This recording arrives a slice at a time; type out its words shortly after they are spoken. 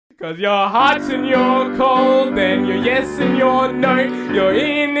Cause you're hot and you're cold, then you're yes and you're no. You're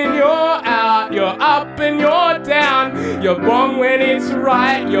in and you're out, you're up and you're down. You're wrong when it's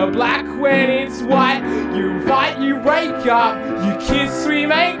right, you're black when it's white. You fight, you wake up, you kiss, we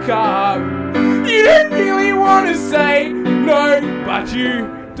make up. You don't really want to say no, but you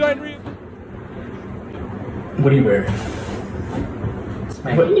don't really. What are you wearing? It's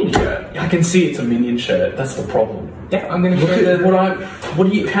my Minion shirt. I can see it's a Minion shirt. That's the problem. Yeah, I'm gonna show you the... What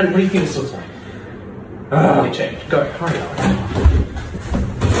do you think this looks like? Let me change. Go. Hurry up.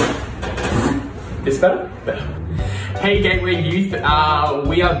 This better? Better. Hey Gateway Youth,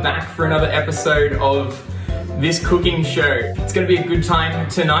 we are back for another episode of this cooking show. It's gonna be a good time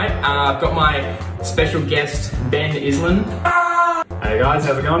tonight. I've got my special guest, Ben Island. Hey guys,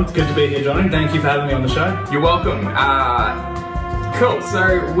 how's it going? It's good to be here, Johnny. Thank you for having me on the show. You're welcome. Cool,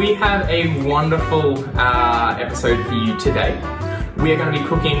 so we have a wonderful episode for you today. We are going to be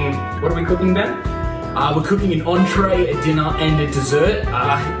cooking, what are we cooking, Ben? We're cooking an entree, a dinner and a dessert.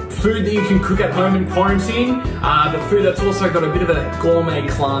 Food that you can cook at home in quarantine. The food that's also got a bit of a gourmet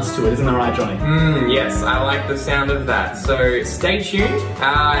class to it, isn't that right, Johnny? Yes, I like the sound of that. So stay tuned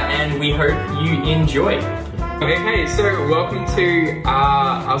and we hope you enjoy. Okay, so welcome to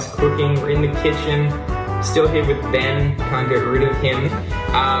us cooking. We're in the kitchen. Still here with Ben, can't get rid of him.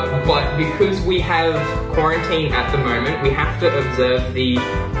 But because we have quarantine at the moment, we have to observe the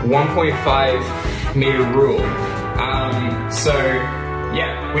 1.5 meter rule. So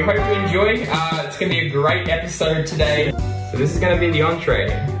yeah, we hope you enjoy. It's gonna be a great episode today. So this is gonna be the entree.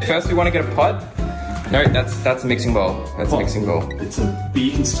 First we wanna get a pot. No, that's a mixing bowl. That's a mixing bowl. But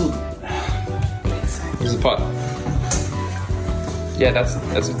you can still... Here's a pot. Yeah, that's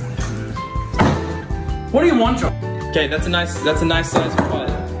a... What do you want, John? Okay, that's a nice size pot.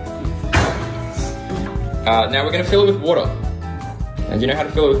 Now we're gonna fill it with water. And do you know how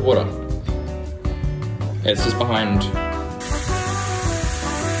to fill it with water? Yeah, it's just behind.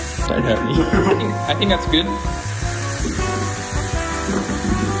 Don't hurt me. I think that's good.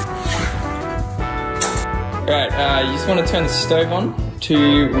 Right, you just want to turn the stove on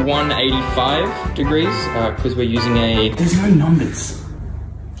to 185 degrees because we're using a... There's no numbers.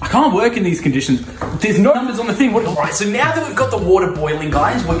 I can't work in these conditions. There's no numbers on the thing. Alright, so now that we've got the water boiling,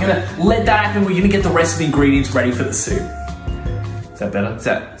 guys, we're gonna let that happen. We're gonna get the rest of the ingredients ready for the soup. Is that better?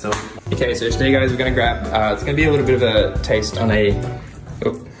 So. Okay, so today, guys, we're gonna grab, it's gonna be a little bit of a taste on a...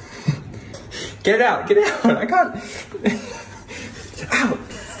 Oh. Get it out, I can't... Ow.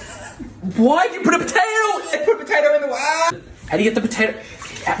 Why'd you put a potato? I put a potato in the... How do you get the potato?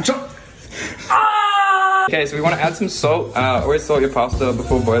 John. Okay, so we want to add some salt. Always salt your pasta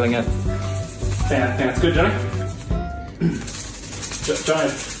before boiling it. Yeah, that's good, Johnny.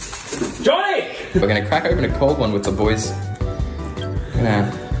 Johnny! We're gonna crack open a cold one with the boys.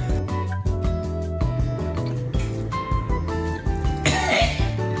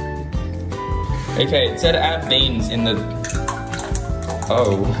 Okay, it said add beans in the...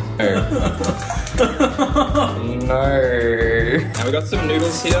 Oh. No. No. Now we got some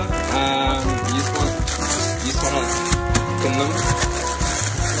noodles here. You just want to thin them.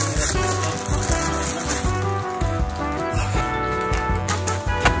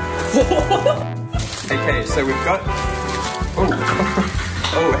 Okay, so we've got... Oh.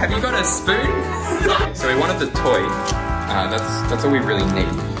 Oh, have you got a spoon? So we wanted the toy. That's all we really need.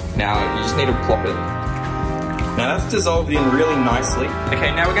 Now you just need to plop it. Now that's dissolved in really nicely.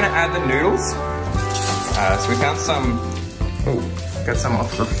 Okay, now we're gonna add the noodles. So we found some. Oh, got some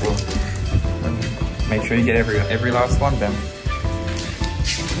off the floor. Make sure you get every last one, Ben.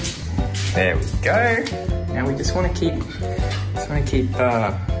 There we go. Now we just want to keep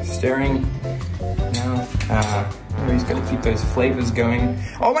stirring. Now, always got to keep those flavors going.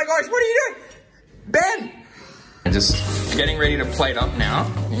 Oh my gosh, what are you doing, Ben? And just getting ready to plate up now.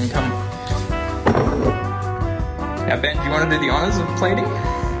 You can come. Now, Ben, do you want to do the honors of plating?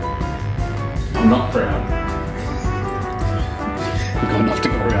 I'm not proud. We've got enough to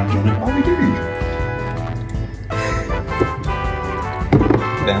go around, Johnny. Oh, we do.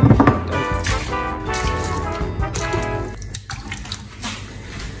 Ben.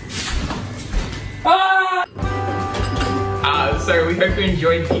 So we hope you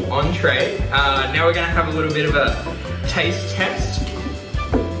enjoyed the entree. Now we're going to have a little bit of a taste test.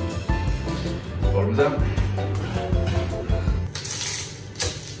 Bottoms up.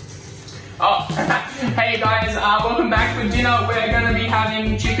 Oh, hey guys, welcome back for dinner. We're going to be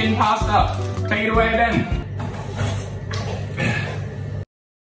having chicken pasta. Take it away, Ben.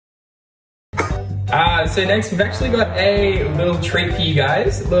 So next we've actually got a little treat for you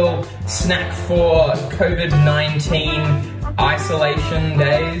guys. A little snack for COVID-19 isolation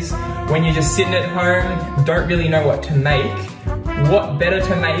days, when you're just sitting at home, don't really know what to make, what better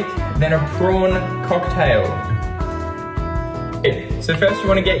to make than a prawn cocktail? Okay, so first you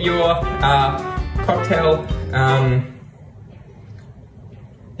want to get your cocktail,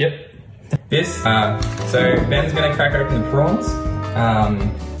 this. So Ben's gonna crack open the prawns.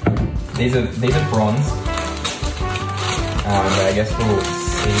 These are prawns. But I guess we'll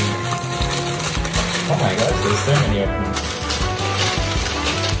see. Oh my gosh, there's so many of them.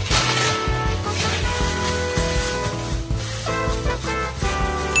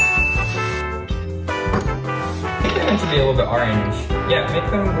 Make them to be a little bit orange. Yeah, make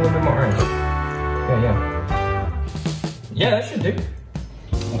them a little bit more orange. Yeah, that should do.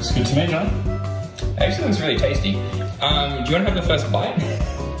 Looks good to me, John. Actually looks really tasty. Do you want to have the first bite?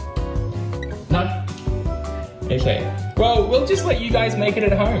 No. Okay. Well, we'll just let you guys make it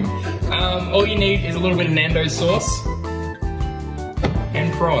at home. All you need is a little bit of Nando's sauce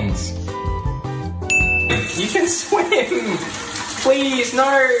and prawns. You can swim! Please,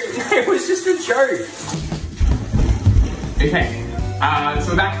 no! It was just a joke. Okay, so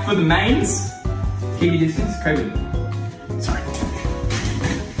we're back for the mains. Keep your distance, COVID. Sorry.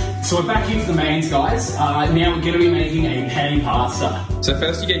 So we're back into the mains, guys. Now we're going to be making a penne pasta. So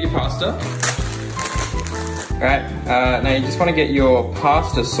first you get your pasta. Alright, now you just want to get your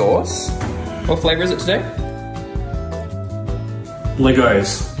pasta sauce. What flavour is it today?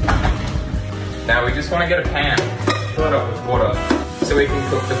 Legos. Now we just want to get a pan, fill it up with water, so we can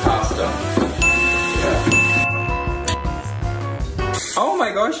cook the pasta. Oh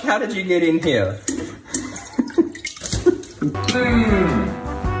my gosh, how did you get in here?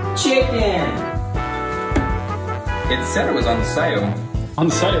 Chicken! It said it was on sale. On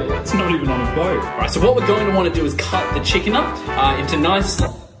sale? It's not even on a boat. Alright, so what we're going to want to do is cut the chicken up into nice...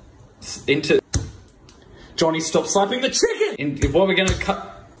 Johnny, stop slapping the chicken! What we're going to cut...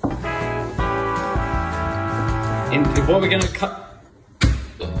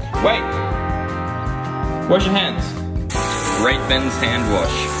 Wait! Wash your hands. Rate Ben's hand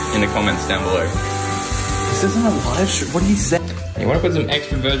wash in the comments down below. This isn't a live show. What do you say? You want to put some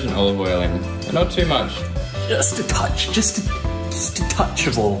extra virgin olive oil in, but not too much. Just a touch. Just a touch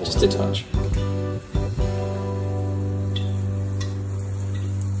of oil. Just a touch.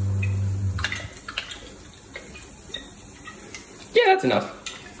 Yeah, that's enough.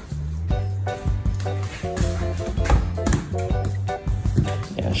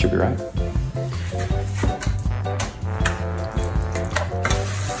 Yeah, that should be right.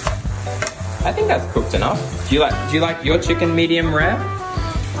 I think that's cooked enough. Do you like your chicken medium rare?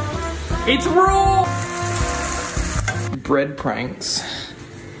 It's raw! Bread pranks.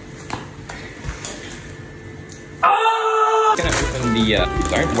 I'm gonna open the,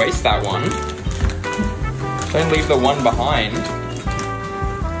 don't waste that one. Don't leave the one behind.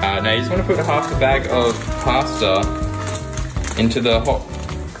 Now you just want to put half the bag of pasta into the hot.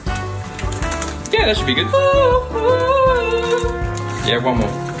 Yeah, that should be good. Yeah, one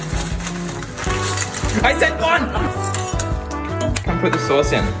more. I said one! Come put the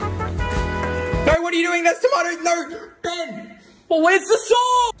sauce in. No, what are you doing? That's tomato. No, Ben! Well, where's the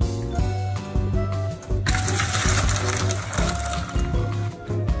sauce?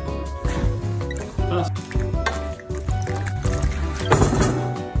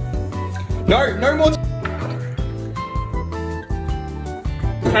 No more.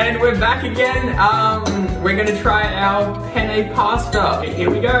 And we're back again. We're gonna try our penne pasta. Here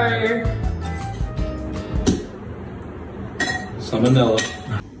we go. Salmonella.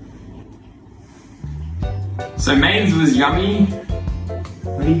 So mains was yummy.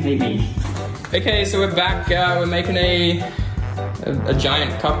 Why do you hate me? Okay, so we're back. We're making a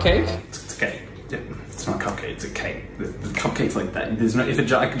giant cupcake. It's a cake. It's not a cupcake. It's a cake. The cupcake's like that. There's no. If a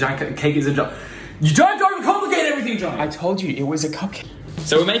giant cake is a giant. You don't overcomplicate everything, John. I told you it was a cupcake.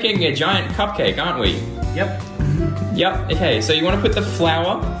 So we're making a giant cupcake, aren't we? Yep. Yep. Okay. So you want to put the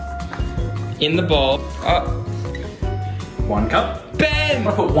flour in the bowl. 1 cup. Ben! I'm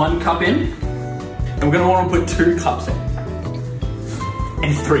gonna put 1 cup in, and we're gonna want to put 2 cups in,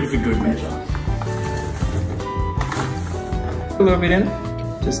 and 3 for good measure. A little bit in.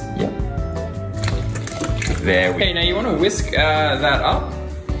 Just yep. There we go. Okay, now you want to whisk that up.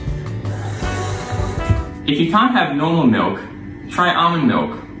 If you can't have normal milk, try almond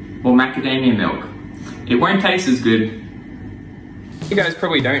milk or macadamia milk. It won't taste as good. You guys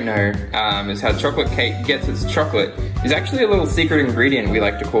probably don't know is how chocolate cake gets its chocolate is actually a little secret ingredient we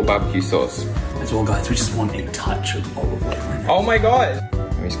like to call barbecue sauce. As well, guys, we just want a touch of olive oil. Oh my god!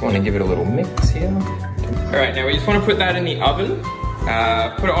 We just want to give it a little mix here. Alright, now we just want to put that in the oven.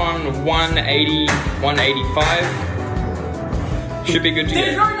 Put it on 180, 185. Should be good to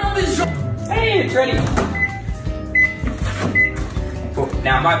There's go. no numbers, John. Hey, it's ready. Oh,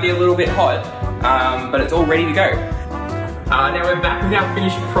 now it might be a little bit hot, but it's all ready to go. Now we're back with our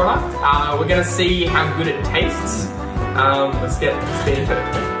finished product. We're gonna see how good it tastes. Let's get into it.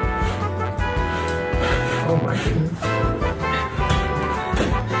 Oh my goodness.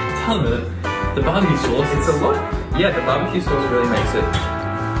 Tell me the barbecue sauce. It's a lot. Yeah, the barbecue sauce really makes it.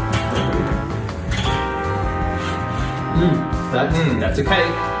 That's a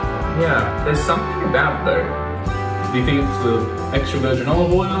cake. Yeah, there's something about it though. Do you think it's the extra virgin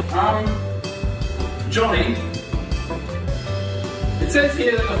olive oil? Johnny, it says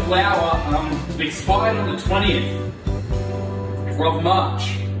here that the flour expired on the 20th of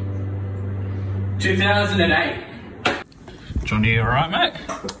March, 2008. Johnny, you alright, mate?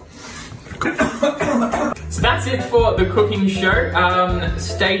 So that's it for the cooking show.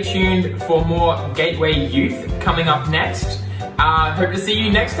 Stay tuned for more Gateway Youth coming up next. Hope to see you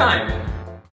next time.